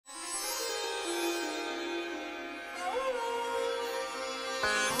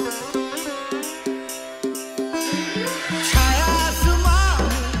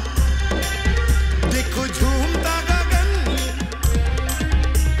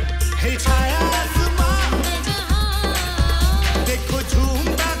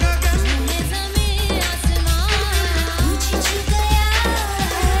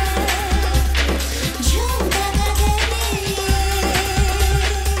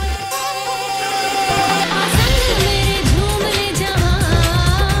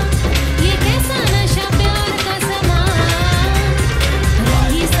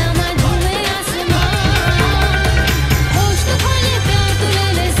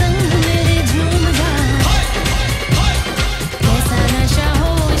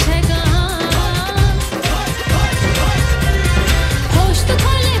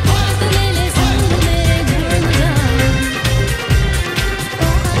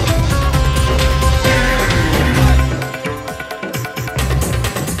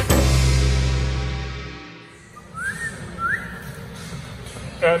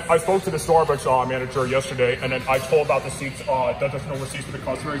I spoke to the Starbucks manager yesterday, and then I told about the seats, that there's no more seats for the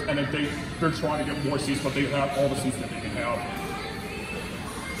customers, and then they're trying to get more seats, but they have all the seats that they can have.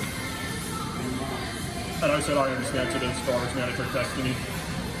 And I said I understand to the Starbucks manager texted me.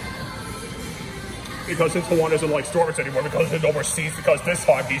 Because since Juan doesn't like Starbucks anymore, because there's no more seats, because this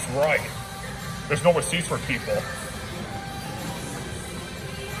time he's right. There's no more seats for people.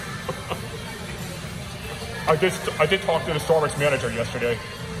 I did talk to the Starbucks manager yesterday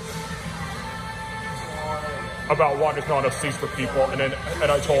about why there's not enough seats for people, and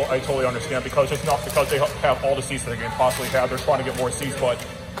I totally understand, because it's not because they have all the seats that they can possibly have. They're trying to get more seats, but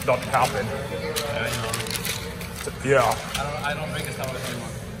nothing happened. Yeah, I know. I don't drink a Starbucks anymore.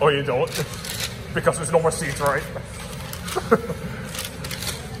 Oh, you don't? Because there's no more seats, right?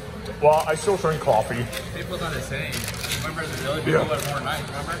 Well, I still drink coffee. People thought the same. Remember the village people were more nice,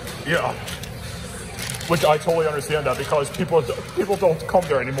 remember? Yeah. Which I totally understand that, because people don't come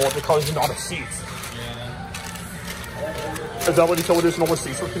there anymore because there's not enough seats. Yeah. Is that what you told me? There's no more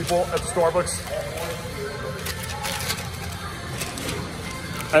seats for people at the Starbucks?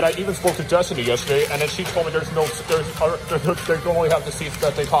 And I even spoke to Destiny yesterday, and then she told me they can only have the seats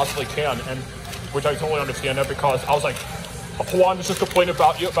that they possibly can, and which I totally understand that, because I was like, Juan is just complaining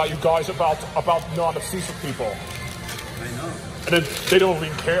about you guys about not enough seats for people. I know. And then they don't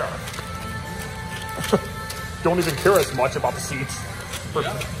even care. Don't even care as much about the seats. They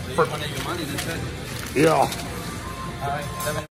want to make money, that's it. Yeah. All right.